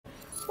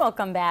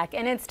Welcome back,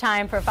 and it's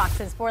time for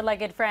Fox's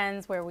Four-Legged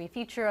Friends, where we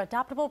feature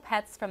adoptable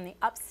pets from the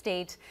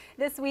upstate.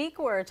 This week,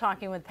 we're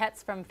talking with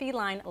pets from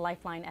Feline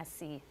Lifeline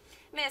SC.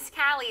 Miss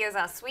Callie is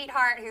a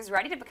sweetheart who's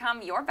ready to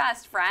become your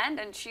best friend,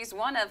 and she's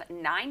one of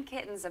 9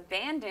 kittens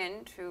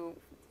abandoned who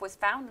was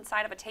found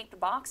inside of a tape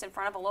box in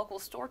front of a local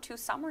store 2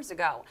 summers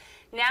ago.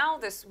 Now,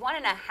 this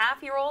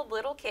 1.5-year-old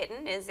little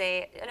kitten is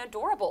an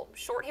adorable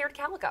short-haired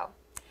calico.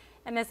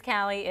 And Miss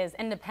Callie is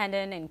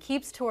independent and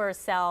keeps to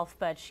herself,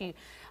 but she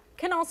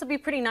can also be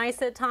pretty nice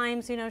at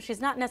times. You know,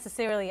 she's not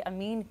necessarily a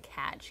mean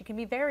cat. She can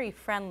be very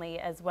friendly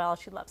as well.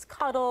 She loves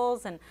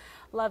cuddles and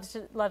loves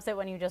it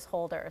when you just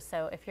hold her.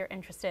 So if you're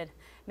interested,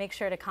 make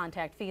sure to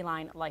contact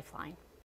Feline Lifeline.